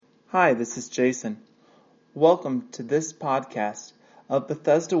Hi, this is Jason. Welcome to this podcast of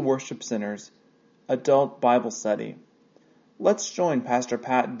Bethesda Worship Center's Adult Bible Study. Let's join Pastor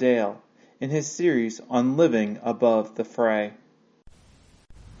Pat Dale in his series on living above the fray.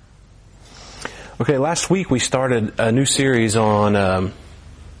 Okay, last week we started a new series on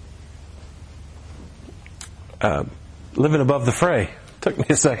living above the fray. Took me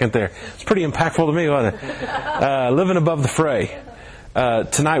a second there. It's pretty impactful to me, wasn't it? Living above the fray.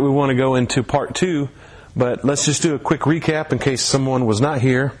 Tonight we want to go into part 2, but let's just do a quick recap in case someone was not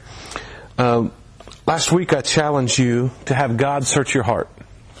here. Last week I challenged you to have God search your heart.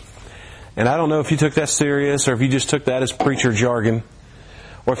 And I don't know if you took that serious or if you just took that as preacher jargon,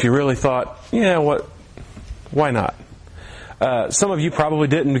 or if you really thought, why not? Some of you probably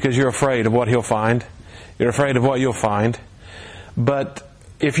didn't because you're afraid of what He'll find. You're afraid of what you'll find. But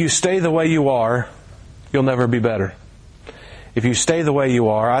if you stay the way you are, you'll never be better. If you stay the way you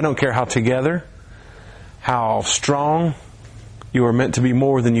are, I don't care how together, how strong, you are meant to be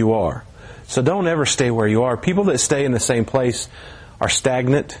more than you are. So don't ever stay where you are. People that stay in the same place are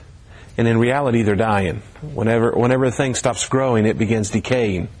stagnant, and in reality they're dying. Whenever a thing stops growing, it begins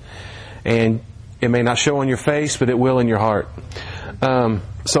decaying. And it may not show on your face, but it will in your heart.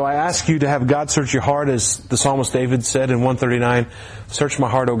 So I ask you to have God search your heart, as the psalmist David said in 139, "Search my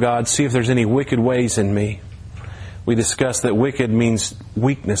heart, O God, see if there's any wicked ways in me." We discussed that wicked means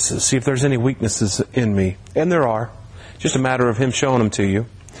weaknesses. See if there's any weaknesses in me. And there are. Just a matter of Him showing them to you.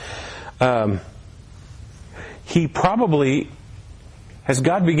 He probably, has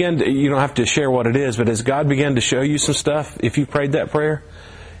God begun to, you don't have to share what it is, but has God begun to show you some stuff if you prayed that prayer?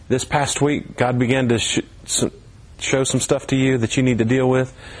 This past week, God began to show some stuff to you that you need to deal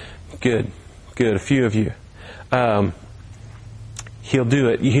with? Good. A few of you. He'll do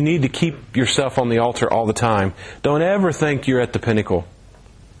it. You need to keep yourself on the altar all the time. Don't ever think you're at the pinnacle.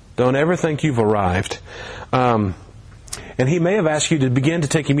 Don't ever think you've arrived. And He may have asked you to begin to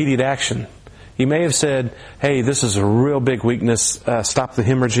take immediate action. He may have said, hey, this is a real big weakness. Stop the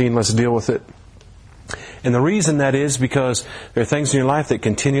hemorrhaging. Let's deal with it. And the reason that is because there are things in your life that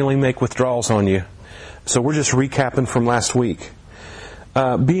continually make withdrawals on you. So we're just recapping from last week.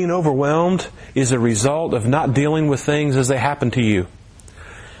 Being overwhelmed is a result of not dealing with things as they happen to you.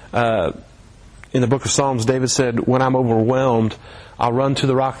 In the book of Psalms, David said, when I'm overwhelmed, I'll run to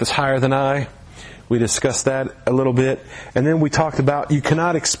the rock that's higher than I. We discussed that a little bit. And then we talked about you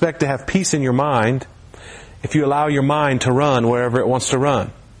cannot expect to have peace in your mind if you allow your mind to run wherever it wants to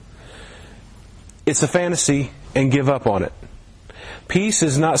run. It's a fantasy, and give up on it. Peace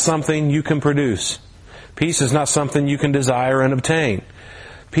is not something you can produce. Peace is not something you can desire and obtain.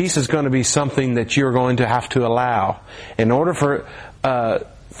 Peace is going to be something that you're going to have to allow. In order for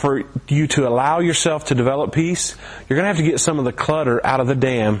you to allow yourself to develop peace, you're going to have to get some of the clutter out of the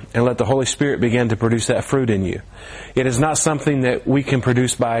dam and let the Holy Spirit begin to produce that fruit in you. It is not something that we can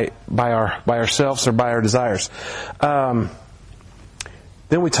produce by ourselves or by our desires. Then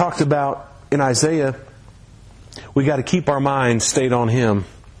we talked about in Isaiah, we got to keep our minds stayed on Him.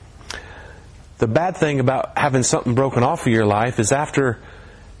 The bad thing about having something broken off of your life is after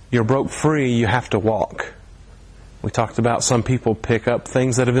you're broke free, you have to walk. We talked about some people pick up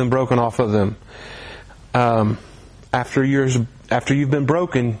things that have been broken off of them. After you've been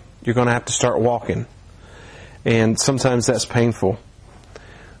broken, you're going to have to start walking. And sometimes that's painful.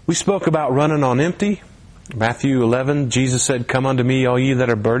 We spoke about running on empty. Matthew 11, Jesus said, "Come unto me, all ye that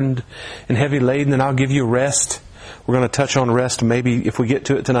are burdened and heavy laden, and I'll give you rest." We're going to touch on rest, maybe if we get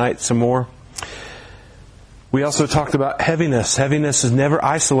to it tonight, some more. We also talked about heaviness. Heaviness never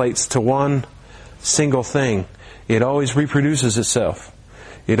isolates to one single thing. It always reproduces itself.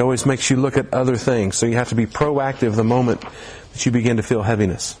 It always makes you look at other things. So you have to be proactive the moment that you begin to feel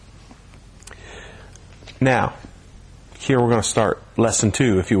heaviness. Now, here we're going to start lesson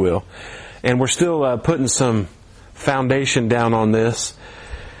 2, if you will. And we're still putting some foundation down on this.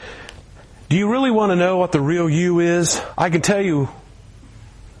 Do you really want to know what the real you is? I can tell you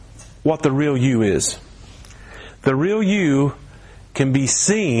what the real you is. The real you can be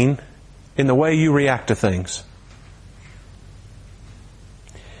seen in the way you react to things.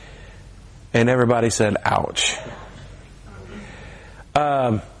 And everybody said, ouch.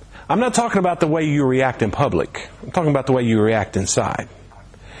 I'm not talking about the way you react in public. I'm talking about the way you react inside.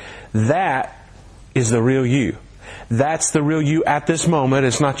 That is the real you. That's the real you at this moment.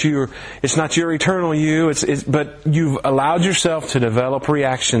 It's not your eternal you. But you've allowed yourself to develop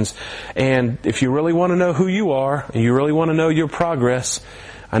reactions. And if you really want to know who you are, and you really want to know your progress,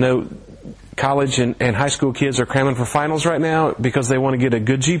 I know college and high school kids are cramming for finals right now because they want to get a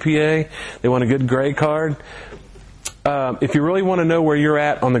good GPA. They want a good grade card. if you really want to know where you're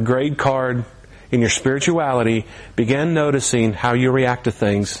at on the grade card in your spirituality, begin noticing how you react to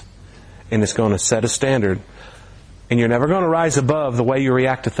things, and it's going to set a standard. And you're never going to rise above the way you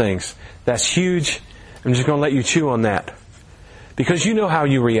react to things. That's huge. I'm just going to let you chew on that. Because you know how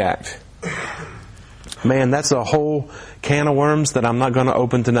you react. Man, that's a whole can of worms that I'm not going to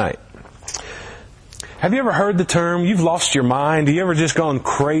open tonight. Have you ever heard the term, you've lost your mind? Have you ever just gone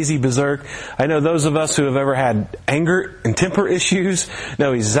crazy berserk? I know those of us who have ever had anger and temper issues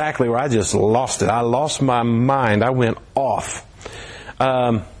know exactly where I just lost it. I lost my mind. I went off.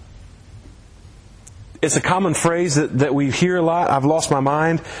 It's a common phrase that we hear a lot. I've lost my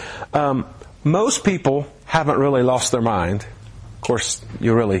mind. Most people haven't really lost their mind. Of course,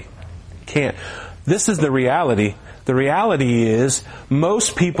 you really can't. This is the reality. The reality is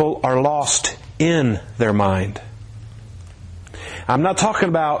most people are lost in their mind. I'm not talking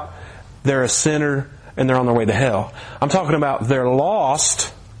about they're a sinner and they're on their way to hell. I'm talking about they're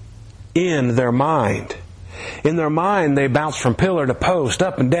lost in their mind. In their mind, they bounce from pillar to post,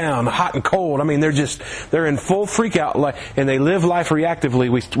 up and down, hot and cold. I mean, they're in full freak out, and they live life reactively.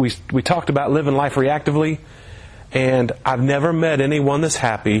 We talked about living life reactively, and I've never met anyone that's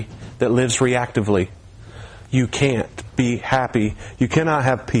happy that lives reactively. You can't be happy. You cannot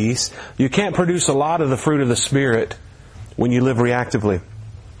have peace. You can't produce a lot of the fruit of the Spirit when you live reactively.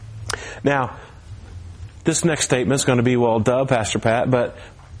 Now, this next statement is going to be, well, duh, Pastor Pat, but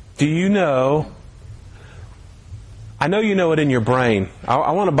do you know, I know you know it in your brain.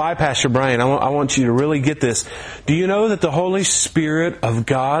 I want to bypass your brain. I want you to really get this. Do you know that the Holy Spirit of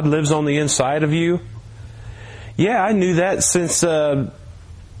God lives on the inside of you? Yeah, I knew that since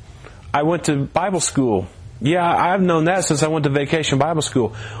I went to Bible school. Yeah, I've known that since I went to Vacation Bible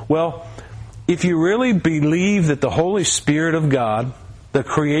School. Well, if you really believe that the Holy Spirit of God, the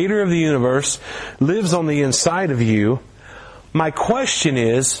Creator of the universe, lives on the inside of you, my question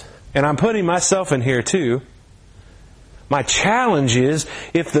is, and I'm putting myself in here too, my challenge is,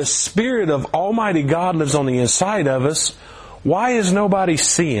 if the Spirit of Almighty God lives on the inside of us, why is nobody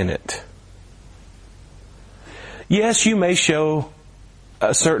seeing it? Yes, you may show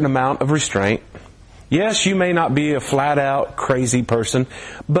a certain amount of restraint. Yes, you may not be a flat-out crazy person,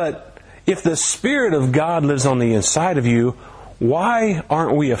 but if the Spirit of God lives on the inside of you, why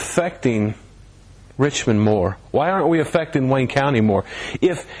aren't we affecting Richmond more? Why aren't we affecting Wayne County more?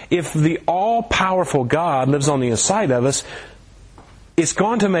 If the all-powerful God lives on the inside of us, it's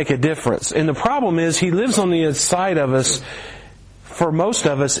going to make a difference. And the problem is, He lives on the inside of us. For most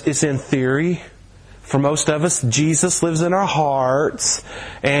of us, it's in theory. For most of us, Jesus lives in our hearts,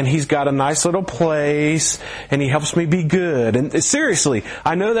 and He's got a nice little place, and He helps me be good. And seriously,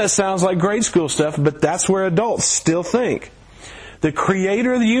 I know that sounds like grade school stuff, but that's where adults still think. The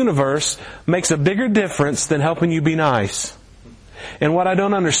Creator of the universe makes a bigger difference than helping you be nice. And what I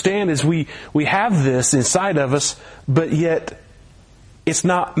don't understand is we have this inside of us, but yet it's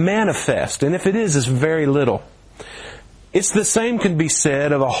not manifest. And if it is, it's very little. It's the same can be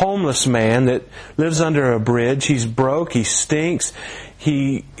said of a homeless man that lives under a bridge. He's broke, he stinks,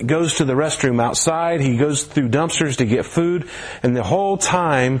 he goes to the restroom outside, he goes through dumpsters to get food, and the whole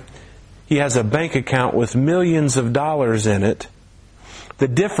time he has a bank account with millions of dollars in it. The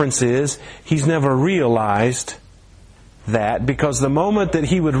difference is he's never realized that, because the moment that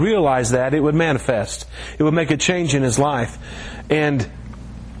he would realize that, it would manifest. It would make a change in his life. And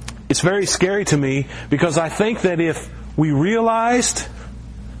it's very scary to me, because I think that if we realized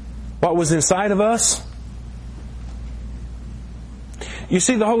what was inside of us. You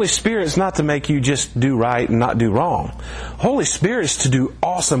see, the Holy Spirit is not to make you just do right and not do wrong. The Holy Spirit is to do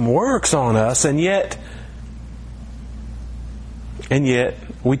awesome works on us, and yet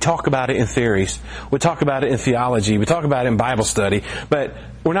we talk about it in theories. We talk about it in theology. We talk about it in Bible study, but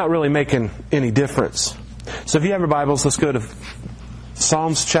we're not really making any difference. So if you have your Bibles, let's go to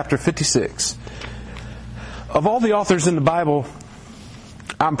Psalms chapter 56. Of all the authors in the Bible,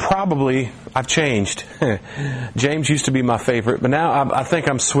 I've changed. James used to be my favorite, but now I think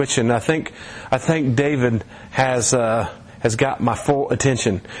I'm switching. I think David has got my full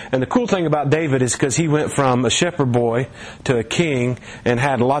attention. And the cool thing about David is because he went from a shepherd boy to a king and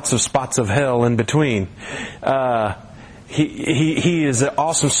had lots of spots of hell in between. He is an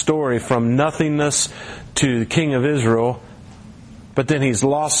awesome story, from nothingness to the king of Israel. But then he's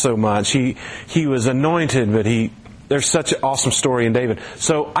lost so much. He was anointed, but there's such an awesome story in David.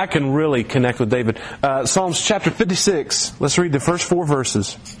 So I can really connect with David. Psalms chapter 56. Let's read the first 4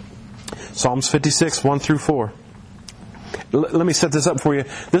 verses. Psalms 56, 1 through 4. Let me set this up for you.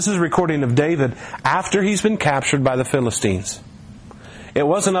 This is a recording of David after he's been captured by the Philistines. It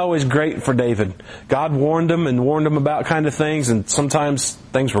wasn't always great for David. God warned him about kind of things, and sometimes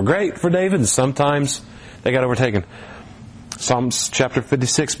things were great for David, and sometimes they got overtaken. Psalms chapter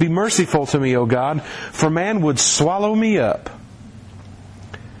 56, be merciful to me, O God, for man would swallow me up.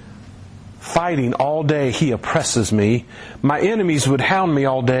 Fighting all day, he oppresses me. My enemies would hound me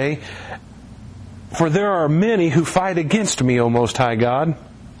all day, for there are many who fight against me, O Most High God.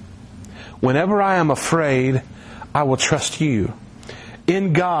 Whenever I am afraid, I will trust you.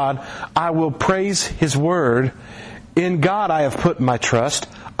 In God, I will praise His word. In God I have put my trust.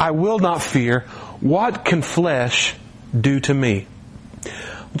 I will not fear. What can flesh do to me? I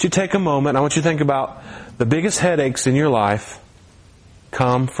want you to take a moment. I want you to think about the biggest headaches in your life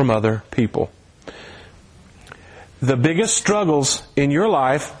come from other people. The biggest struggles in your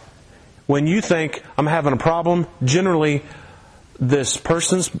life, when you think, I'm having a problem, generally this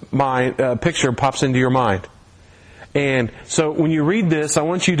person's mind picture pops into your mind. And so when you read this, I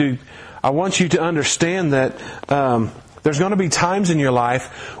want you to understand that there's going to be times in your life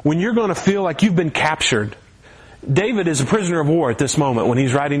when you're going to feel like you've been captured. David is a prisoner of war at this moment when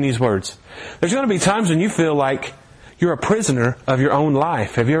he's writing these words. There's going to be times when you feel like you're a prisoner of your own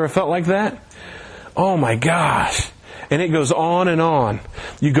life. Have you ever felt like that? Oh my gosh. And it goes on and on.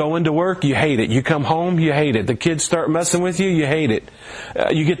 You go into work, you hate it. You come home, you hate it. The kids start messing with you, you hate it.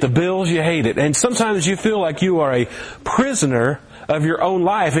 You get the bills, you hate it. And sometimes you feel like you are a prisoner of your own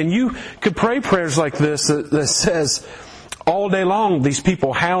life. And you could pray prayers like this that says, all day long these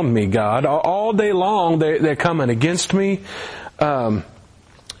people hound me, God. All day long they're coming against me.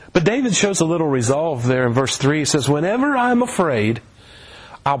 But David shows a little resolve there in verse 3. He says, whenever I'm afraid,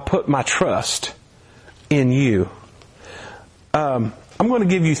 I'll put my trust in you. I'm going to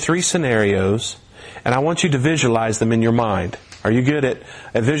give you 3 scenarios, and I want you to visualize them in your mind. Are you good at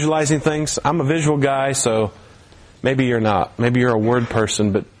visualizing things? I'm a visual guy, so maybe you're not. Maybe you're a word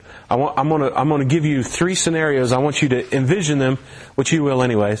person, but I'm going to give you 3 scenarios. I want you to envision them, which you will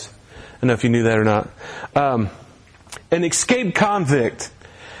anyways. I don't know if you knew that or not. An escaped convict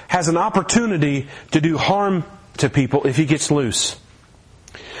has an opportunity to do harm to people if he gets loose.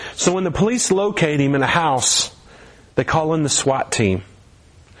 So when the police locate him in a house, they call in the SWAT team.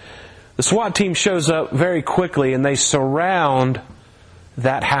 The SWAT team shows up very quickly and they surround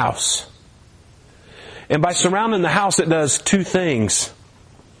that house. And by surrounding the house, it does 2 things.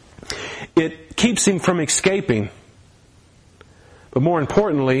 It keeps him from escaping. But more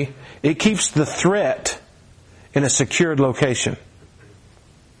importantly, it keeps the threat in a secured location.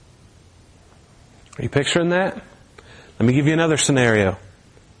 Are you picturing that? Let me give you another scenario.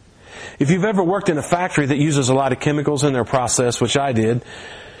 If you've ever worked in a factory that uses a lot of chemicals in their process, which I did,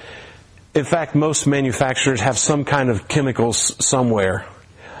 in fact, most manufacturers have some kind of chemicals somewhere.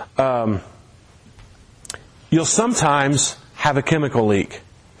 You'll sometimes have a chemical leak.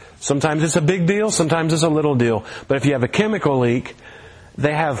 Sometimes it's a big deal, sometimes it's a little deal. But if you have a chemical leak,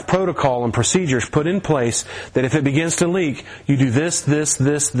 they have protocol and procedures put in place that if it begins to leak, you do this,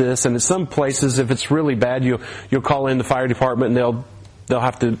 and in some places, if it's really bad, you'll call in the fire department and they'll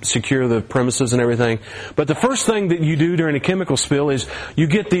have to secure the premises and everything. But the first thing that you do during a chemical spill is you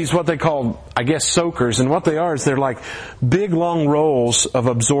get these, what they call, soakers. And what they are is they're like big, long rolls of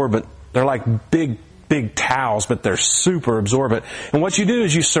absorbent. They're like big towels, but they're super absorbent. And what you do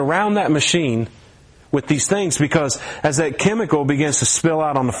is you surround that machine with these things because as that chemical begins to spill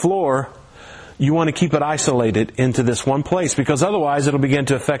out on the floor, you want to keep it isolated into this one place because otherwise it'll begin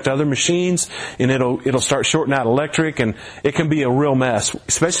to affect other machines and it'll start shorting out electric and it can be a real mess,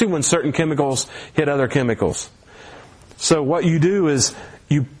 especially when certain chemicals hit other chemicals. So what you do is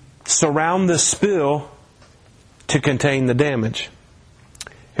you surround the spill to contain the damage.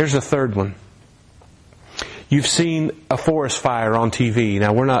 Here's the third one. You've seen a forest fire on TV.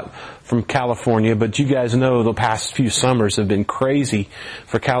 Now, we're not from California, but you guys know the past few summers have been crazy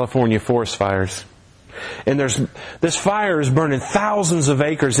for California forest fires. And this fire is burning thousands of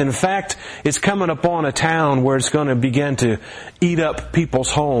acres. In fact, it's coming upon a town where it's going to begin to eat up people's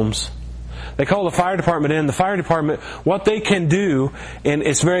homes. They call the fire department in. The fire department, what they can do, and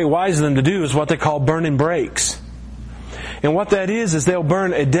it's very wise of them to do, is what they call burning breaks. And what that is they'll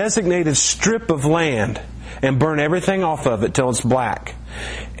burn a designated strip of land and burn everything off of it till it's black.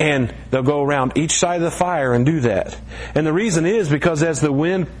 And they'll go around each side of the fire and do that. And the reason is because as the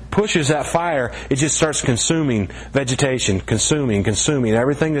wind pushes that fire, it just starts consuming vegetation, consuming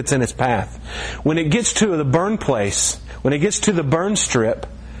everything that's in its path. When it gets to the burn place, when it gets to the burn strip,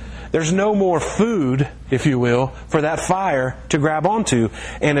 there's no more food, if you will, for that fire to grab onto.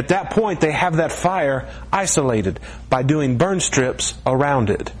 And at that point, they have that fire isolated by doing burn strips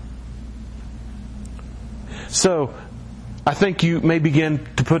around it. So, I think you may begin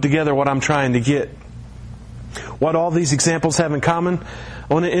to put together what I'm trying to get. What all these examples have in common,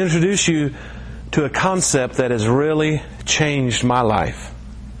 I want to introduce you to a concept that has really changed my life.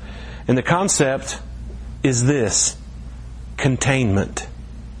 And the concept is this: containment.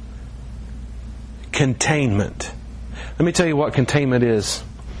 Containment. Let me tell you what containment is.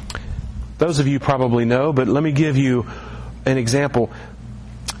 Those of you probably know, but let me give you an example.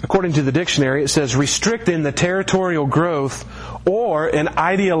 According to the dictionary, it says restricting the territorial growth or an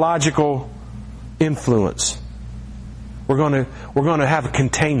ideological influence. We're going to have a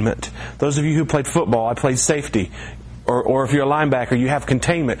containment. Those of you who played football, I played safety. Or if you're a linebacker, you have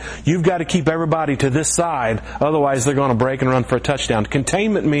containment. You've got to keep everybody to this side, otherwise they're going to break and run for a touchdown.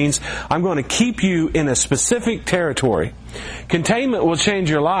 Containment means I'm going to keep you in a specific territory. Containment will change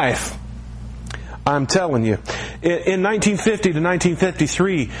your life. I'm telling you. In 1950 to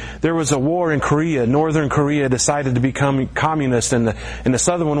 1953, there was a war in Korea. Northern Korea decided to become communist, and the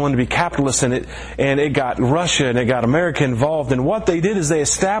southern one wanted to be capitalist, and it got Russia and it got America involved. And what they did is they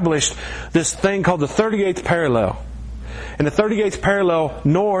established this thing called the 38th parallel. And the 38th parallel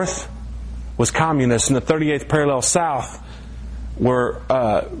north was communist, and the 38th parallel south were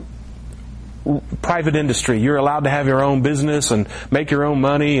private industry. You're allowed to have your own business and make your own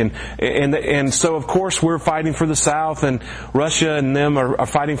money, and so of course we're fighting for the South, and Russia and them are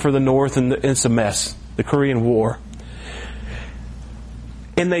fighting for the North, and it's a mess. The Korean War.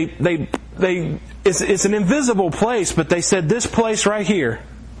 And it's an invisible place, but they said this place right here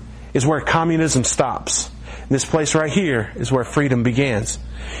is where communism stops. And this place right here is where freedom begins.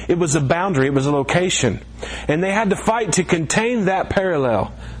 It was a boundary, it was a location. And they had to fight to contain that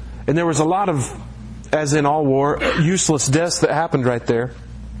parallel. And there was a lot of, as in all war, useless deaths that happened right there.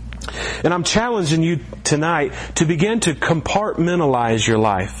 And I'm challenging you tonight to begin to compartmentalize your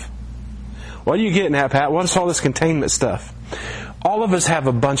life. What are you getting at, Pat? What's all this containment stuff? All of us have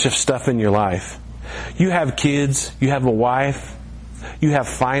a bunch of stuff in your life. You have kids, you have a wife, you have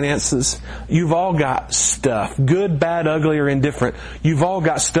finances. You've all got stuff. Good, bad, ugly, or indifferent. You've all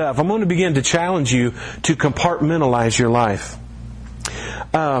got stuff. I'm going to begin to challenge you to compartmentalize your life.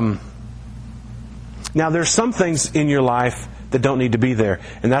 Now there's some things in your life that don't need to be there.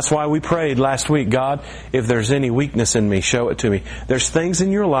 And that's why we prayed last week, God, if there's any weakness in me, show it to me. There's things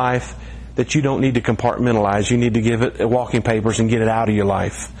in your life that you don't need to compartmentalize. You need to give it walking papers and get it out of your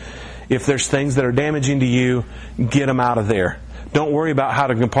life. If there's things that are damaging to you, get them out of there. Don't worry about how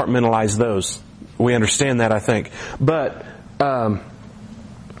to compartmentalize those. We understand that, I think. But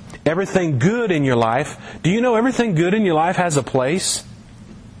everything good in your life, do you know everything good in your life has a place?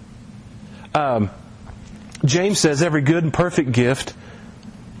 James says every good and perfect gift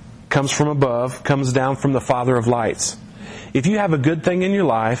comes from above, comes down from the Father of lights. If you have a good thing in your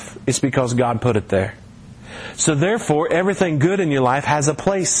life, it's because God put it there. So therefore, everything good in your life has a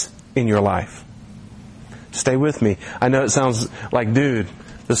place in your life. Stay with me. I know it sounds like, dude,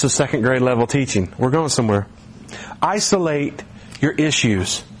 this is second grade level teaching. We're going somewhere. Isolate your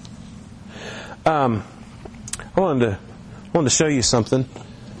issues. I wanted to show you something.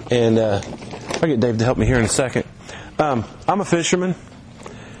 And I'll get Dave to help me here in a second. I'm a fisherman,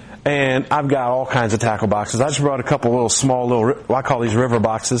 and I've got all kinds of tackle boxes. I just brought a couple little small, I call these river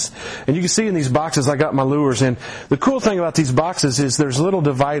boxes. And you can see in these boxes I got my lures in. The cool thing about these boxes is there's little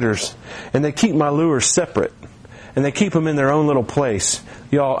dividers, and they keep my lures separate. And they keep them in their own little place.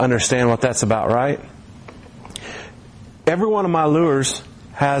 You all understand what that's about, right? Every one of my lures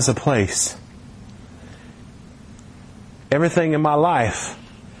has a place. Everything in my life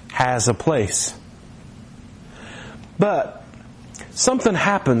has a place. But something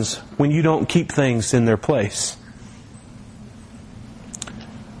happens when you don't keep things in their place.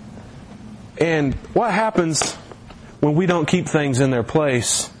 And what happens when we don't keep things in their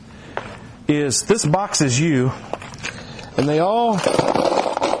place is this box is you, and they all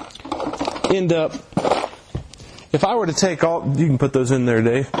end up, if I were to take all, you can put those in there,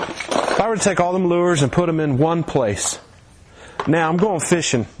 Dave. If I were to take all them lures and put them in one place. Now I'm going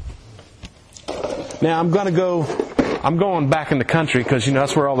fishing. Now I'm going back in the country because,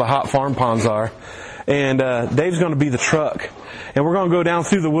 that's where all the hot farm ponds are. And Dave's going to be the truck. And we're going to go down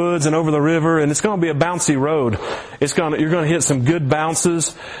through the woods and over the river, and it's going to be a bouncy road. You're going to hit some good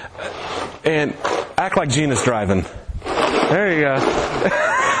bounces. And act like Gina's driving. There you go.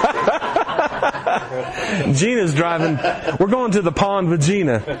 Gina's driving. We're going to the pond with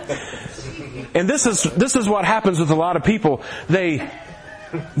Gina. And this is what happens with a lot of people. They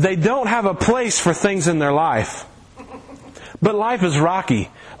don't have a place for things in their life. But life is rocky.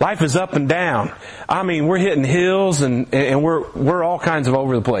 Life is up and down. I mean, we're hitting hills and we're all kinds of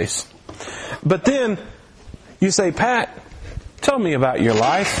over the place. But then you say, Pat, Tell me about your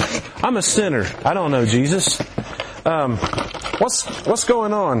life. I'm a sinner. I don't know Jesus. What's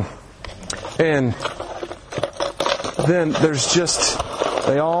going on? And then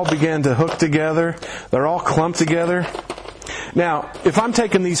they all began to hook together. They're all clumped together. Now, if I'm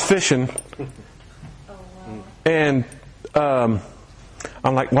taking these fishing, and I'm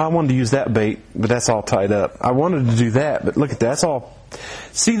like, well, I wanted to use that bait, but that's all tied up. I wanted to do that, but look at that. That's all.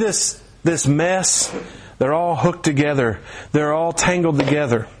 See this mess? They're all hooked together. They're all tangled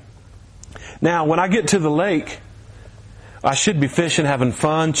together. Now, when I get to the lake, I should be fishing, having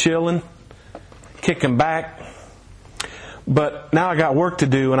fun, chilling, kicking back. But now I got work to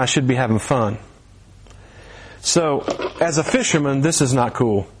do and I should be having fun. So, as a fisherman, this is not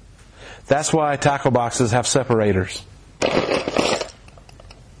cool. That's why tackle boxes have separators.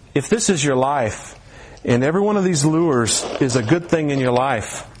 If this is your life, and every one of these lures is a good thing in your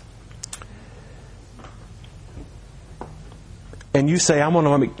life, and you say, I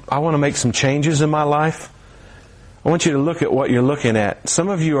want to make some changes in my life, I want you to look at what you're looking at. Some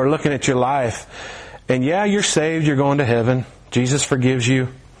of you are looking at your life, and yeah, you're saved, you're going to heaven, Jesus forgives you,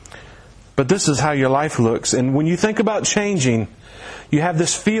 but this is how your life looks. And when you think about changing, you have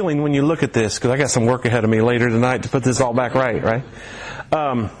this feeling when you look at this, because I got some work ahead of me later tonight to put this all back right?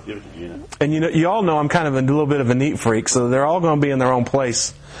 And you all know I'm kind of a little bit of a neat freak, so they're all going to be in their own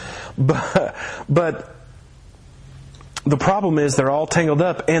place. But the problem is they're all tangled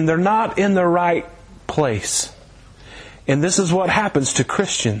up and they're not in the right place. And this is what happens to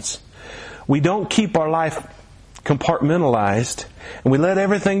Christians. We don't keep our life compartmentalized and we let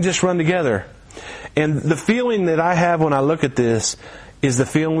everything just run together. And the feeling that I have when I look at this is the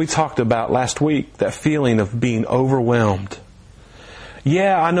feeling we talked about last week, that feeling of being overwhelmed.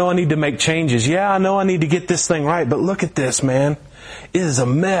 Yeah, I know I need to make changes. Yeah, I know I need to get this thing right, but look at this, man. It is a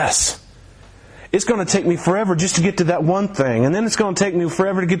mess. It's going to take me forever just to get to that one thing. And then it's going to take me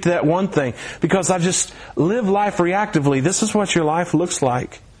forever to get to that one thing because I just live life reactively. This is what your life looks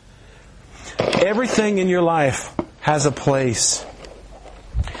like. Everything in your life has a place.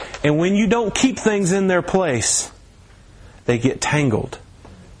 And when you don't keep things in their place, they get tangled.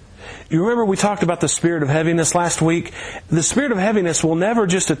 You remember we talked about the spirit of heaviness last week? The spirit of heaviness will never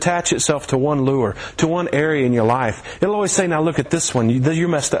just attach itself to one lure, to one area in your life. It'll always say, now look at this one. You're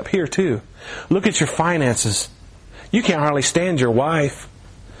messed up here too. Look at your finances. You can't hardly stand your wife.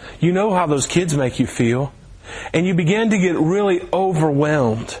 You know how those kids make you feel. And you begin to get really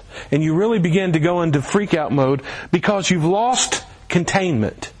overwhelmed. And you really begin to go into freak out mode because you've lost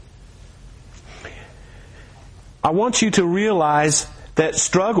containment. I want you to realize that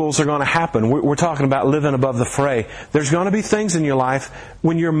struggles are going to happen. We're talking about living above the fray. There's going to be things in your life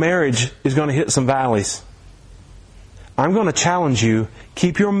when your marriage is going to hit some valleys. I'm going to challenge you,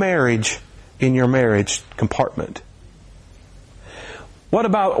 keep your marriage in your marriage compartment. What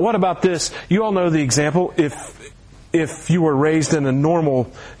about this? You all know the example. If you were raised in a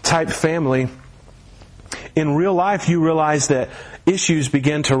normal type family, in real life you realize that issues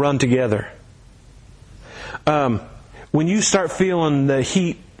begin to run together. When you start feeling the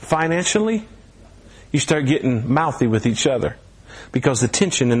heat financially, you start getting mouthy with each other because the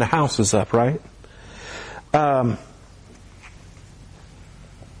tension in the house is up, right? There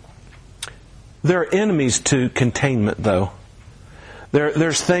are enemies to containment, though.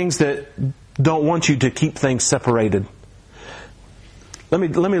 There's things that don't want you to keep things separated. Let me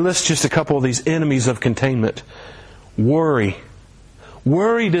list just a couple of these enemies of containment. Worry.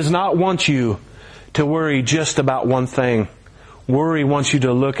 Worry does not want you to worry just about one thing. Worry wants you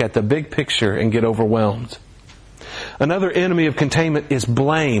to look at the big picture and get overwhelmed. Another enemy of containment is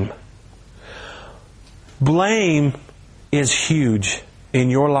blame. Blame is huge in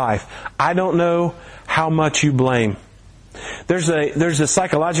your life. I don't know how much you blame. There's a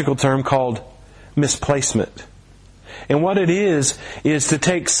psychological term called misplacement. And what it is to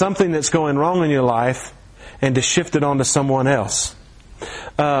take something that's going wrong in your life and to shift it onto someone else.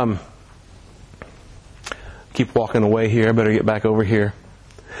 Keep walking away here. I better get back over here.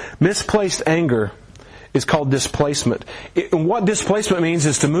 Misplaced anger is called displacement. And what displacement means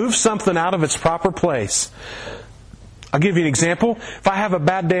is to move something out of its proper place. I'll give you an example. If I have a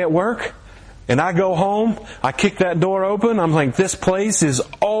bad day at work and I go home, I kick that door open, I'm like, this place is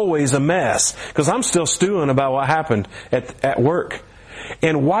always a mess because I'm still stewing about what happened at work.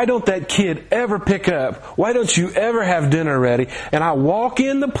 And why don't that kid ever pick up? Why don't you ever have dinner ready? And I walk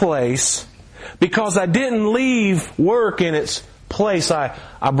in the place because I didn't leave work in its place. I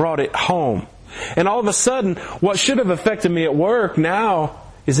brought it home. And all of a sudden, what should have affected me at work now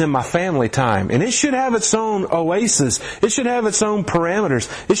is in my family time. And it should have its own oasis. It should have its own parameters.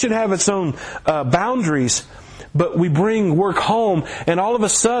 It should have its own boundaries. But we bring work home, and all of a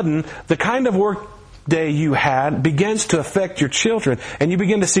sudden, the kind of work day you had begins to affect your children, and you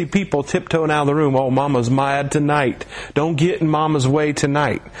begin to see people tiptoeing out of the room. Oh, Mama's mad tonight. Don't get in Mama's way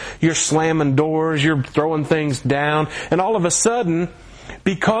tonight. You're slamming doors, you're throwing things down, and all of a sudden,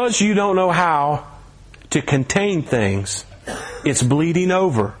 because you don't know how to contain things, it's bleeding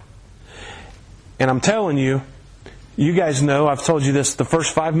over. And I'm telling you, you guys know, I've told you this, the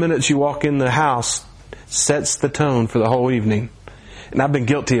first 5 minutes you walk in the house sets the tone for the whole evening. And I've been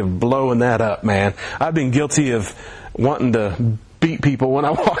guilty of blowing that up, man. I've been guilty of wanting to beat people when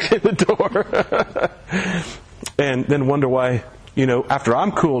I walk in the door. And then wonder why, after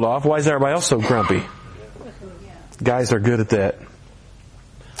I'm cooled off, why is everybody else so grumpy? Guys are good at that.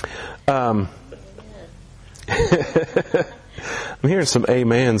 I'm hearing some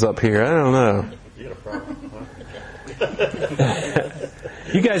amens up here. I don't know.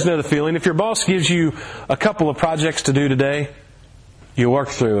 You guys know the feeling. If your boss gives you a couple of projects to do today, you work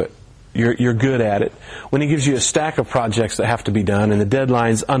through it. You're good at it. When he gives you a stack of projects that have to be done and the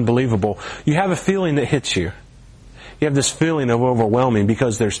deadline's unbelievable, you have a feeling that hits you. You have this feeling of overwhelming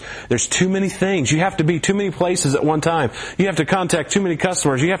because there's too many things. You have to be too many places at one time. You have to contact too many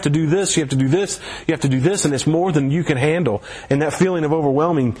customers. You have to do this, you have to do this, you have to do this, and it's more than you can handle. And that feeling of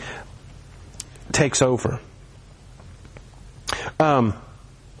overwhelming takes over. I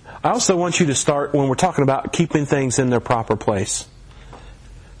also want you to start, when we're talking about keeping things in their proper place.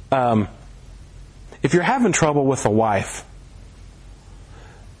 If you're having trouble with a wife,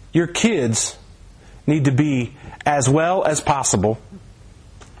 your kids need to be, as well as possible,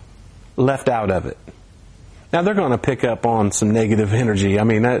 left out of it. Now, they're going to pick up on some negative energy. I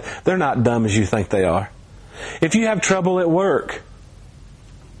mean, they're not dumb as you think they are. If you have trouble at work,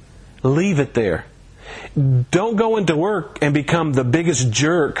 leave it there. Don't go into work and become the biggest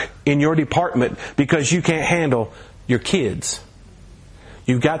jerk in your department because you can't handle your kids.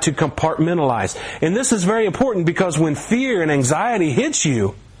 You've got to compartmentalize. And this is very important because when fear and anxiety hits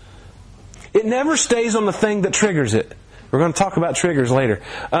you, it never stays on the thing that triggers it. We're going to talk about triggers later.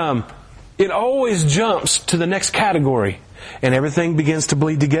 It always jumps to the next category, and everything begins to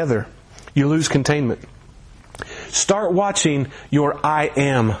bleed together. You lose containment. Start watching your I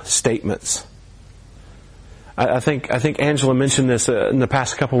am statements. I think Angela mentioned this in the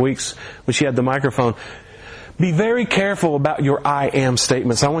past couple of weeks when she had the microphone. Be very careful about your I am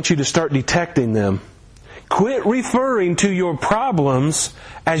statements. I want you to start detecting them. Quit referring to your problems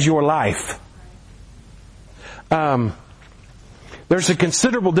as your life. There's a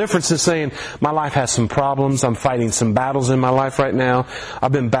considerable difference in saying, my life has some problems, I'm fighting some battles in my life right now,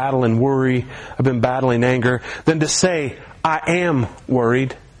 I've been battling worry, I've been battling anger, than to say, I am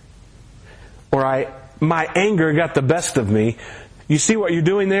worried, or my anger got the best of me. You see what you're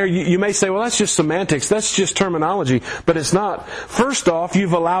doing there? You may say, well, that's just semantics, that's just terminology, but it's not. First off,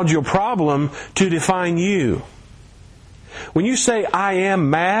 you've allowed your problem to define you. When you say, I am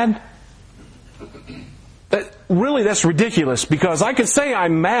mad, that's ridiculous, because I can say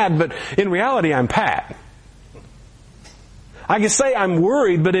I'm mad, but in reality I'm Pat. I can say I'm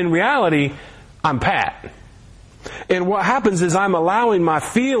worried, but in reality I'm Pat. And what happens is I'm allowing my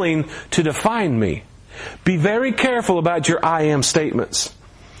feeling to define me. Be very careful about your I am statements.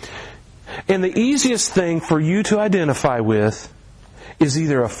 And the easiest thing for you to identify with is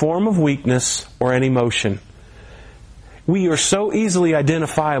either a form of weakness or an emotion. We are so easily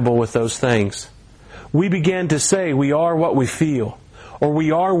identifiable with those things. We begin to say we are what we feel, or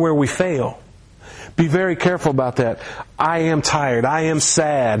we are where we fail. Be very careful about that. I am tired. I am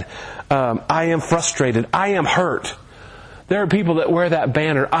sad. I am frustrated. I am hurt. There are people that wear that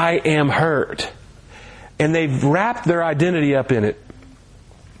banner, I am hurt. And they've wrapped their identity up in it.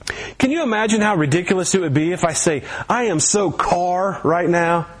 Can you imagine how ridiculous it would be if I say, I am so car right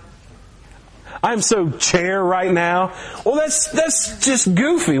now? I'm so chair right now. Well, that's just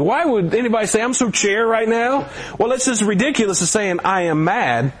goofy. Why would anybody say, I'm so chair right now? Well, that's just ridiculous as saying, I am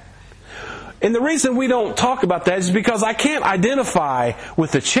mad. And the reason we don't talk about that is because I can't identify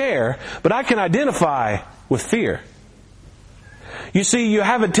with the chair, but I can identify with fear. You see, you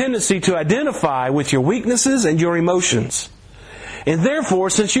have a tendency to identify with your weaknesses and your emotions. And therefore,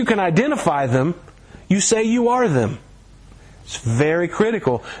 since you can identify them, you say you are them. It's very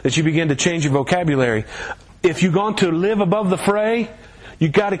critical that you begin to change your vocabulary. If you're going to live above the fray,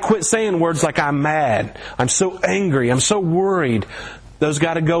 you've got to quit saying words like, I'm mad, I'm so angry, I'm so worried. Those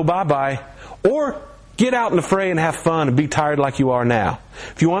got to go bye-bye. Or get out in the fray and have fun and be tired like you are now.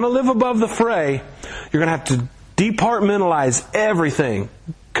 If you want to live above the fray, you're going to have to departmentalize everything.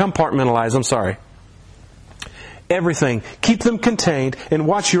 Compartmentalize, everything. Keep them contained and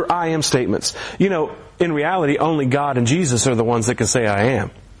watch your I am statements. You know, in reality, only God and Jesus are the ones that can say, I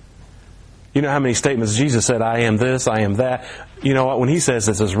am. You know how many statements Jesus said, I am this, I am that. You know what? When He says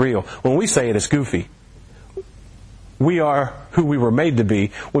this is real. When we say it, it's goofy. We are who we were made to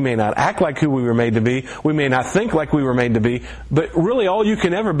be. We may not act like who we were made to be. We may not think like we were made to be. But really all you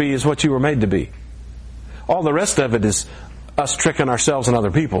can ever be is what you were made to be. All the rest of it is us tricking ourselves and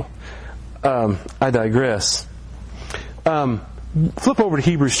other people. I digress. Flip over to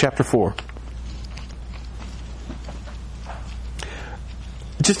Hebrews chapter 4.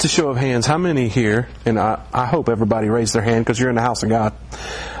 Just a show of hands, how many here, and I hope everybody raised their hand because you're in the house of God,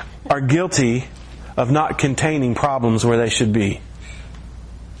 are guilty of not containing problems where they should be?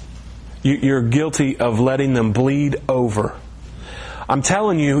 You're guilty of letting them bleed over. I'm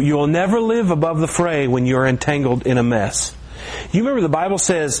telling you, you'll never live above the fray when you're entangled in a mess. You remember the Bible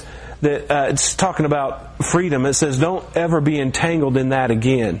says that it's talking about freedom. It says don't ever be entangled in that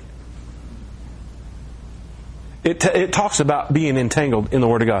again. It talks about being entangled in the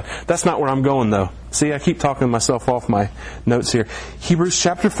Word of God. That's not where I'm going, though. See, I keep talking myself off my notes here. Hebrews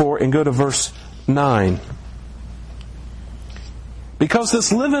chapter 4 and go to verse 9. Because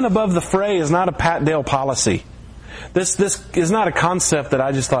this living above the fray is not a Pat Dale policy. This is not a concept that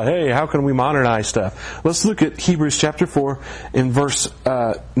I just thought, hey, how can we modernize stuff? Let's look at Hebrews chapter 4 in verse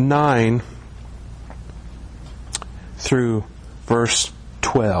 9 through verse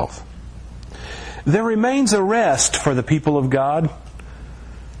 12. There remains a rest for the people of God.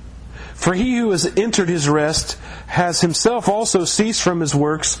 For he who has entered his rest has himself also ceased from his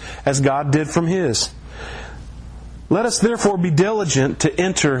works as God did from his. Let us therefore be diligent to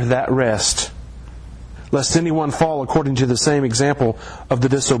enter that rest, lest anyone fall according to the same example of the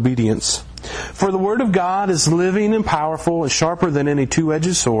disobedience. For the word of God is living and powerful and sharper than any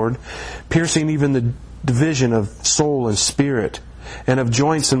two-edged sword, piercing even the division of soul and spirit, and of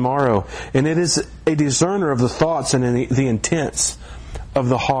joints and marrow, and it is a discerner of the thoughts and the intents of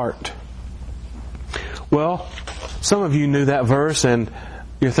the heart. Well, some of you knew that verse and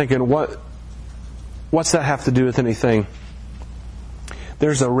you're thinking, what's that have to do with anything?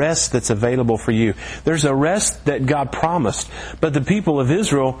 There's a rest that's available for you. There's a rest that God promised, but the people of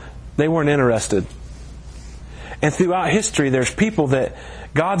Israel, they weren't interested. And throughout history, there's people that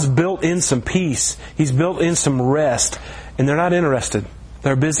God's built in some peace. He's built in some rest. And they're not interested.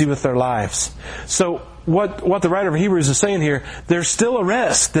 They're busy with their lives. So what the writer of Hebrews is saying here, there's still a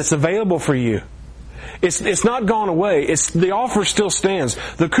rest that's available for you. It's not gone away. The offer still stands.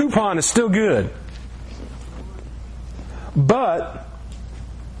 The coupon is still good. But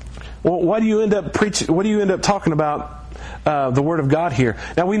what do you end up preaching? What do you end up talking about? The Word of God here.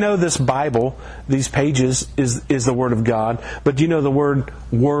 Now we know this Bible, these pages, is the Word of God. But do you know the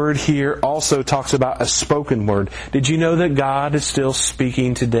word here also talks about a spoken word? Did you know that God is still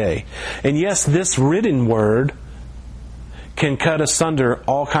speaking today? And yes, this written word can cut asunder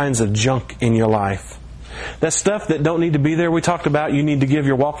all kinds of junk in your life. That stuff that don't need to be there, we talked about, you need to give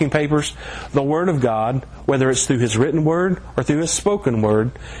your walking papers. The Word of God, whether it's through His written word or through His spoken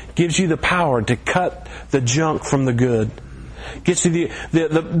word, gives you the power to cut the junk from the good. Gets you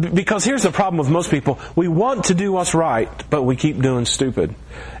because here's the problem with most people. We want to do what's right, but we keep doing stupid.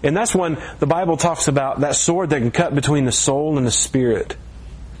 And that's when the Bible talks about that sword that can cut between the soul and the spirit.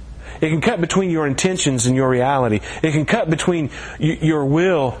 It can cut between your intentions and your reality. It can cut between your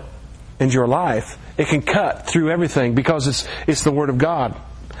will and your life. It can cut through everything because it's the Word of God.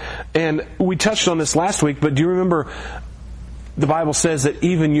 And we touched on this last week, but do you remember the Bible says that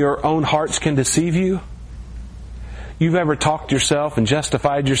even your own hearts can deceive you? You've ever talked yourself and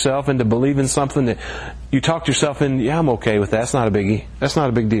justified yourself into believing something that you talked yourself in, yeah, I'm okay with that. That's not a biggie. That's not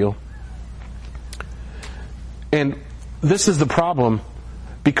a big deal. And this is the problem.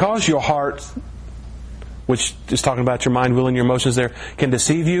 Because your heart, which is talking about your mind, will, and your emotions there, can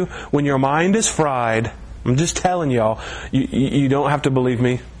deceive you. When your mind is fried, I'm just telling y'all, you don't have to believe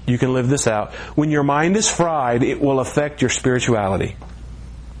me. You can live this out. When your mind is fried, it will affect your spirituality.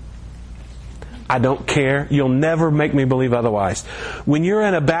 I don't care. You'll never make me believe otherwise. When you're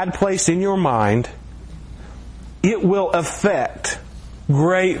in a bad place in your mind, it will affect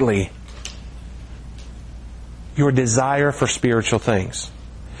greatly your desire for spiritual things.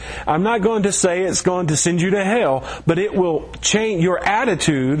 I'm not going to say it's going to send you to hell, but it will change your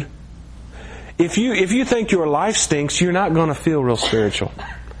attitude. If you think your life stinks, you're not going to feel real spiritual.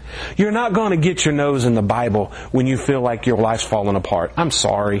 You're not going to get your nose in the Bible when you feel like your life's falling apart. I'm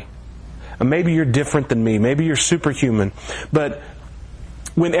sorry. Maybe you're different than me. Maybe you're superhuman. But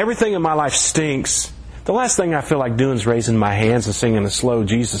when everything in my life stinks, the last thing I feel like doing is raising my hands and singing a slow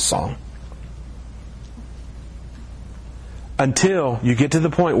Jesus song. until you get to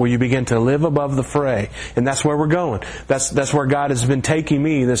the point where you begin to live above the fray. And that's where we're going. That's where God has been taking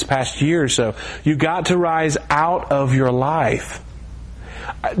me this past year or so. You got to rise out of your life.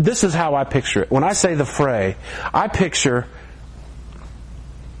 This is how I picture it. When I say the fray, I picture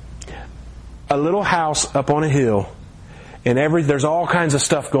a little house up on a hill, and there's all kinds of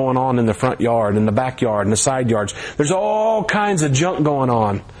stuff going on in the front yard, in the backyard, in the side yards. There's all kinds of junk going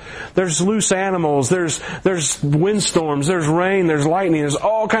on. There's loose animals, there's windstorms, there's rain, there's lightning, there's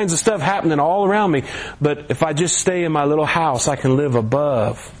all kinds of stuff happening all around me. But if I just stay in my little house, I can live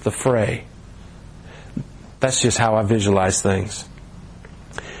above the fray. That's just how I visualize things.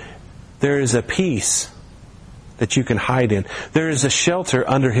 There is a peace that you can hide in. There is a shelter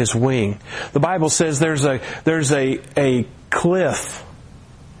under His wing. The Bible says there's a cliff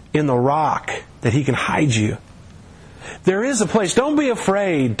in the rock that He can hide you. There is a place. Don't be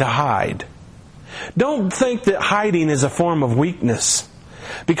afraid to hide. Don't think that hiding is a form of weakness,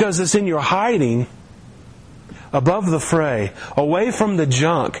 because it's in your hiding above the fray, away from the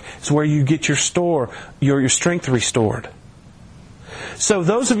junk, is where you get your strength restored. So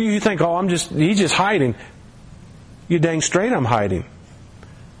those of you who think, he's just hiding, you dang straight I'm hiding.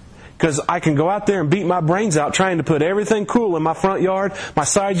 Because I can go out there and beat my brains out trying to put everything cool in my front yard, my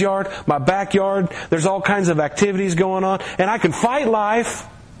side yard, my backyard. There's all kinds of activities going on. And I can fight life,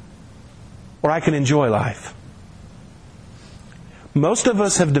 or I can enjoy life. Most of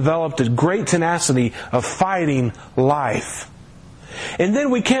us have developed a great tenacity of fighting life. And then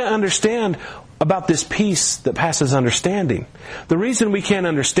we can't understand about this peace that passes understanding. The reason we can't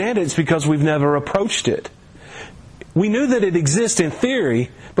understand it is because we've never approached it. We knew that it exists in theory,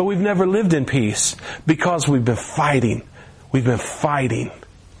 but we've never lived in peace because we've been fighting. We've been fighting.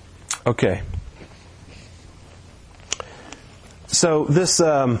 Okay. So this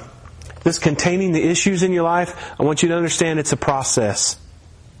containing the issues in your life, I want you to understand it's a process.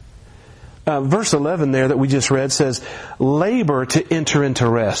 Verse 11 there that we just read says, labor to enter into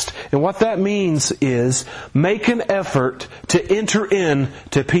rest. And what that means is make an effort to enter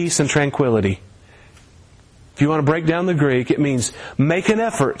into peace and tranquility. If you want to break down the Greek, it means make an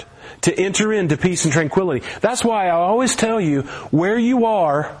effort to enter into peace and tranquility. That's why I always tell you, where you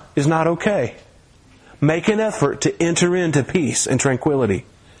are is not okay. Make an effort to enter into peace and tranquility.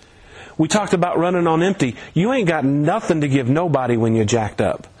 We talked about running on empty. You ain't got nothing to give nobody when you're jacked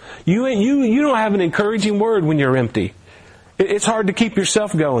up. You don't have an encouraging word when you're empty. It's hard to keep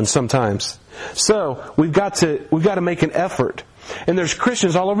yourself going sometimes. So we've got to make an effort. And there's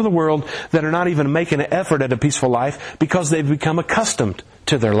Christians all over the world that are not even making an effort at a peaceful life because they've become accustomed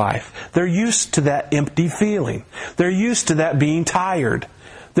to their life. They're used to that empty feeling. They're used to that being tired.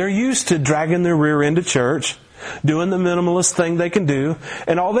 They're used to dragging their rear end to church, doing the minimalist thing they can do,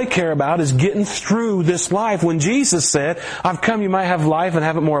 and all they care about is getting through this life. When Jesus said, I've come you might have life and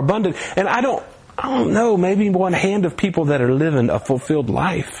have it more abundant. And I don't know, maybe one hand of people that are living a fulfilled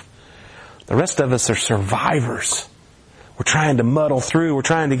life. The rest of us are survivors. We're trying to muddle through. We're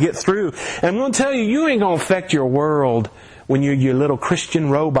trying to get through. And I'm going to tell you, you ain't going to affect your world when you're your little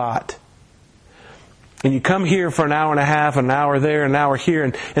Christian robot. And you come here for an hour and a half, an hour there, an hour here,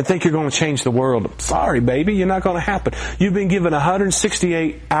 and think you're going to change the world. Sorry, baby, you're not going to happen. You've been given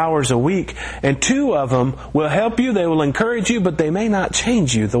 168 hours a week, and 2 of them will help you, they will encourage you, but they may not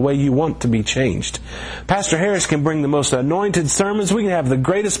change you the way you want to be changed. Pastor Harris can bring the most anointed sermons. We can have the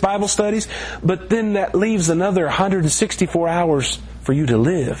greatest Bible studies, but then that leaves another 164 hours for you to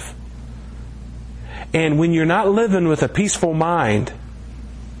live. And when you're not living with a peaceful mind,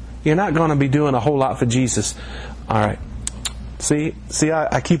 you're not going to be doing a whole lot for Jesus. All right. See,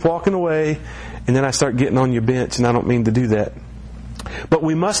 I keep walking away, and then I start getting on your bench, and I don't mean to do that. But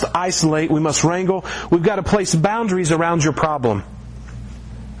we must isolate, we must wrangle. We've got to place boundaries around your problem.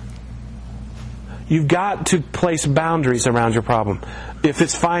 You've got to place boundaries around your problem. If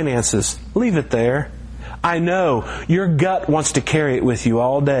it's finances, leave it there. I know your gut wants to carry it with you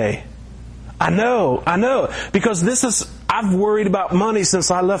all day. I know. Because I've worried about money since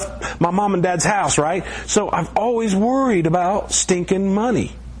I left my mom and dad's house, right? So I've always worried about stinking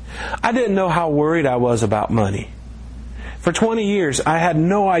money. I didn't know how worried I was about money. For 20 years, I had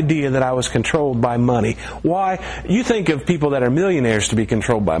no idea that I was controlled by money. Why? You think of people that are millionaires to be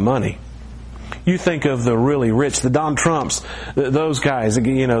controlled by money. You think of the really rich, the Don Trumps, those guys,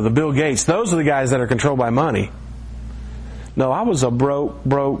 the Bill Gates. Those are the guys that are controlled by money. No, I was a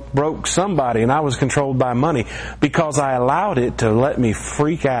broke somebody, and I was controlled by money because I allowed it to let me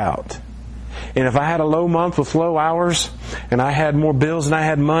freak out. And if I had a low month with low hours, and I had more bills than I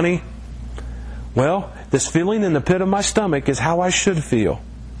had money, well, this feeling in the pit of my stomach is how I should feel.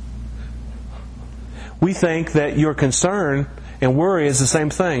 We think that your concern and worry is the same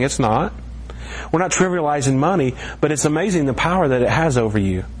thing. It's not. We're not trivializing money, but it's amazing the power that it has over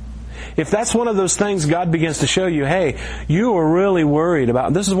you. If that's one of those things God begins to show you, hey, you are really worried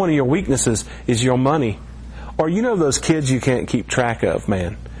about, this is one of your weaknesses, is your money. Or you know those kids you can't keep track of,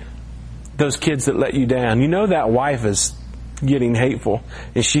 man. Those kids that let you down. You know that wife is getting hateful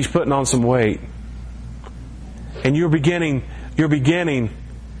and she's putting on some weight. And you're beginning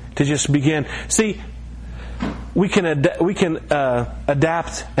to just begin. See, we can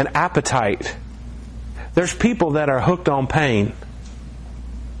adapt an appetite. There's people that are hooked on pain.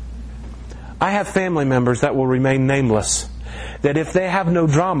 I have family members that will remain nameless. That if they have no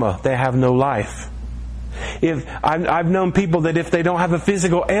drama, they have no life. If I've known people that if they don't have a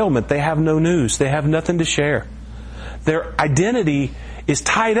physical ailment, they have no news. They have nothing to share. Their identity is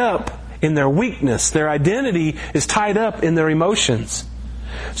tied up in their weakness. Their identity is tied up in their emotions.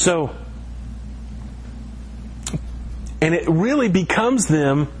 So, and it really becomes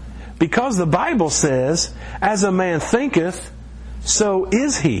them because the Bible says, as a man thinketh, so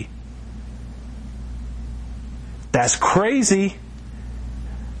is he. That's crazy.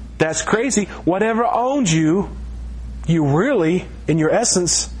 That's crazy. Whatever owns you, you really, in your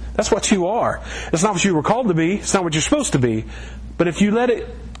essence, that's what you are. It's not what you were called to be. It's not what you're supposed to be. But if you let it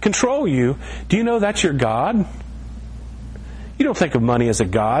control you, do you know that's your God? You don't think of money as a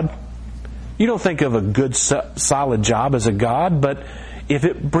God. You don't think of a good, solid job as a God. But if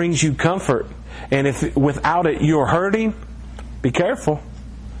it brings you comfort, and if without it you're hurting, be careful.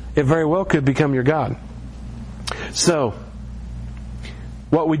 It very well could become your God. So,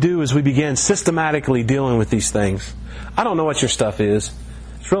 what we do is we begin systematically dealing with these things. I don't know what your stuff is.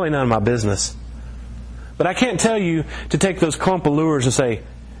 It's really none of my business. But I can't tell you to take those clump of lures and say,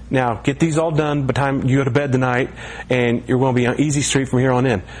 now, get these all done by the time you go to bed tonight, and you're going to be on easy street from here on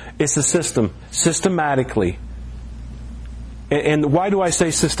in. It's a system, systematically. And why do I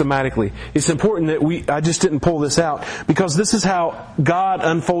say systematically? It's important that I just didn't pull this out, because this is how God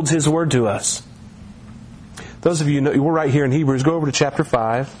unfolds His Word to us. Those of you know, we're right here in Hebrews. Go over to chapter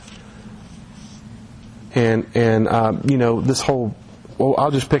 5. And this whole, well, I'll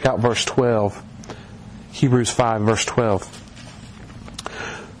just pick out verse 12. Hebrews 5, verse 12.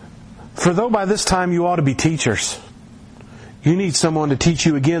 For though by this time you ought to be teachers, you need someone to teach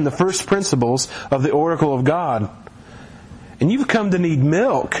you again the first principles of the oracle of God. And you've come to need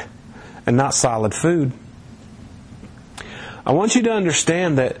milk and not solid food. I want you to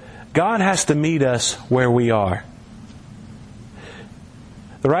understand that God has to meet us where we are.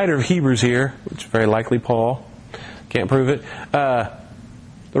 The writer of Hebrews here, which is very likely Paul, can't prove it.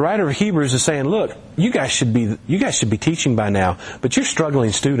 The writer of Hebrews is saying, look, you guys should be teaching by now, but you're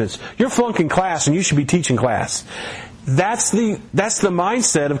struggling students. You're flunking class and you should be teaching class. That's the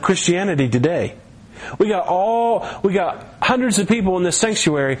mindset of Christianity today. We got hundreds of people in this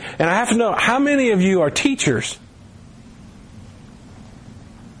sanctuary, and I have to know, how many of you are teachers?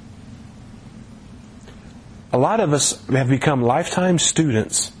 A lot of us have become lifetime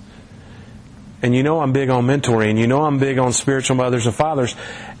students. And you know I'm big on mentoring. You know I'm big on spiritual mothers and fathers.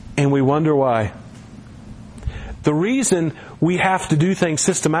 And we wonder why. The reason we have to do things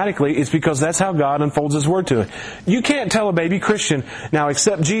systematically is because that's how God unfolds His Word to it. You can't tell a baby Christian, now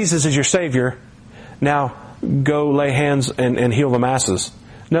accept Jesus as your Savior. Now go lay hands and heal the masses.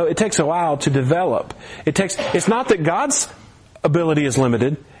 No, it takes a while to develop. It's not that God's ability is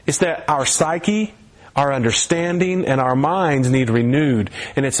limited. It's that our psyche, our understanding, and our minds need renewed.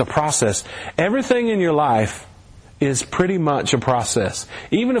 And it's a process. Everything in your life is pretty much a process.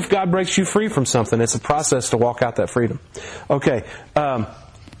 Even if God breaks you free from something, it's a process to walk out that freedom. Okay,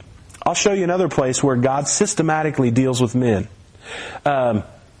 I'll show you another place where God systematically deals with men.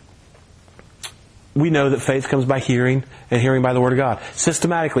 We know that faith comes by hearing, and hearing by the Word of God.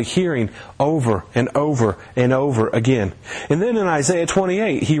 Systematically hearing over and over and over again. And then in Isaiah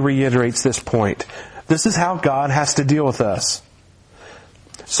 28, he reiterates this point. This is how God has to deal with us.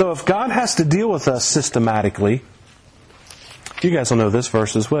 So if God has to deal with us systematically, you guys will know this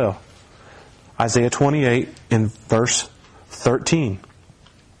verse as well. Isaiah 28 in verse 13.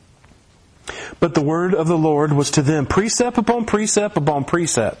 But the word of the Lord was to them precept upon precept upon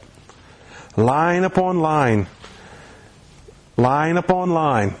precept, line upon line, line upon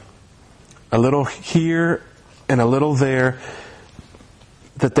line, a little here and a little there,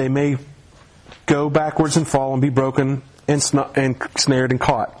 that they may go backwards and fall and be broken and snared and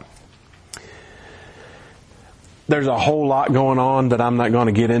caught. There's a whole lot going on that I'm not going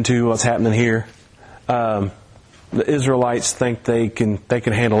to get into what's happening here. The Israelites think they can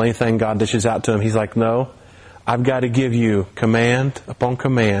handle anything God dishes out to them. He's like, no, I've got to give you command upon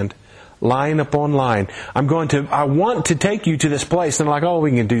command, line upon line. I want to take you to this place. And like, oh,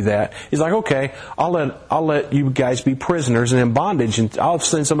 we can do that. He's like, okay, I'll let you guys be prisoners and in bondage, and I'll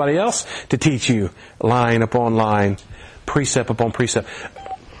send somebody else to teach you line upon line, precept upon precept.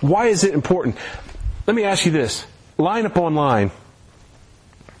 Why is it important? Let me ask you this. Line upon line.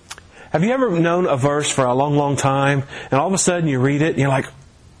 Have you ever known a verse for a long, long time, and all of a sudden you read it and you're like,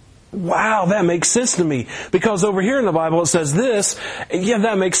 wow, that makes sense to me. Because over here in the Bible it says this. Yeah,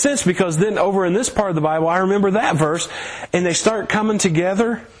 that makes sense because then over in this part of the Bible I remember that verse. And they start coming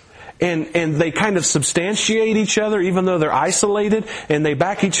together and they kind of substantiate each other even though they're isolated, and they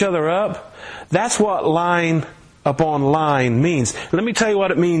back each other up. That's what line upon line means. Let me tell you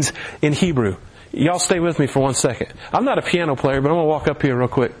what it means in Hebrew. Y'all stay with me for 1 second. I'm not a piano player, but I'm going to walk up here real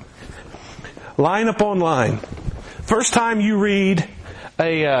quick. Line upon line. First time you read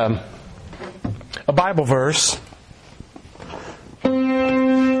a Bible verse,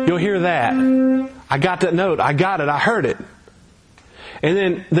 you'll hear that. I got that note. I got it. I heard it. And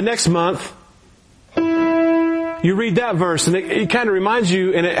then the next month, you read that verse, and it kind of reminds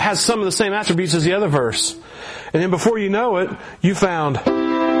you, and it has some of the same attributes as the other verse. And then before you know it, you found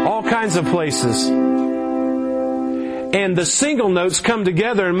all kinds of places. And the single notes come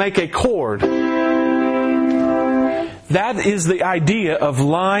together and make a chord. That is the idea of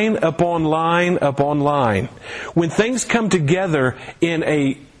line upon line upon line. When things come together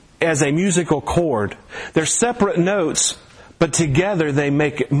as a musical chord, they're separate notes, but together they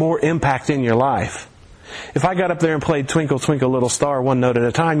make more impact in your life. If I got up there and played Twinkle, Twinkle, Little Star one note at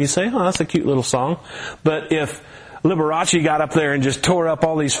a time, you say, oh, that's a cute little song. But if Liberace got up there and just tore up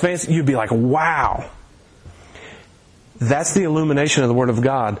all these fancy, you'd be like, wow. That's the illumination of the Word of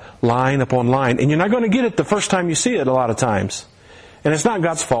God, line upon line. And you're not going to get it the first time you see it a lot of times. And it's not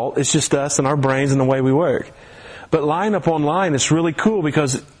God's fault. It's just us and our brains and the way we work. But line upon line is really cool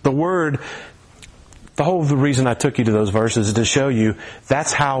because the Word, the reason I took you to those verses is to show you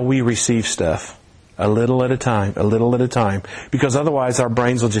that's how we receive stuff. A little at a time, a little at a time. Because otherwise our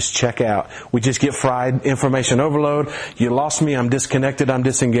brains will just check out. We just get fried, information overload. You lost me, I'm disconnected, I'm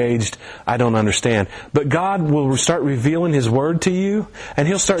disengaged, I don't understand. But God will start revealing His Word to you, and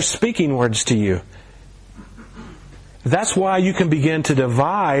He'll start speaking words to you. That's why you can begin to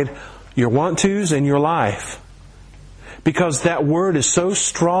divide your want-tos in your life. Because that Word is so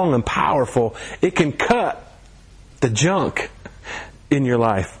strong and powerful, it can cut the junk in your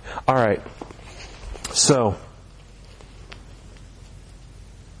life. All right. So,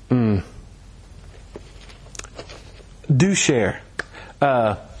 do share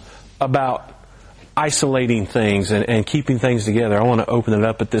about isolating things and keeping things together. I want to open it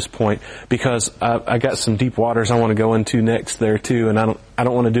up at this point because I got some deep waters I want to go into next there too, and I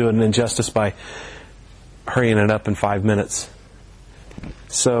don't want to do it an injustice by hurrying it up in 5 minutes.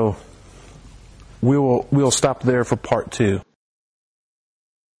 So we'll stop there for part 2.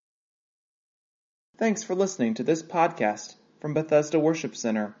 Thanks for listening to this podcast from Bethesda Worship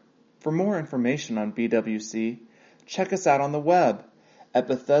Center. For more information on BWC, check us out on the web at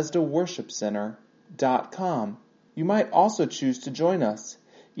BethesdaWorshipCenter.com. You might also choose to join us,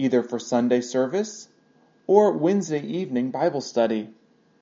 either for Sunday service or Wednesday evening Bible study.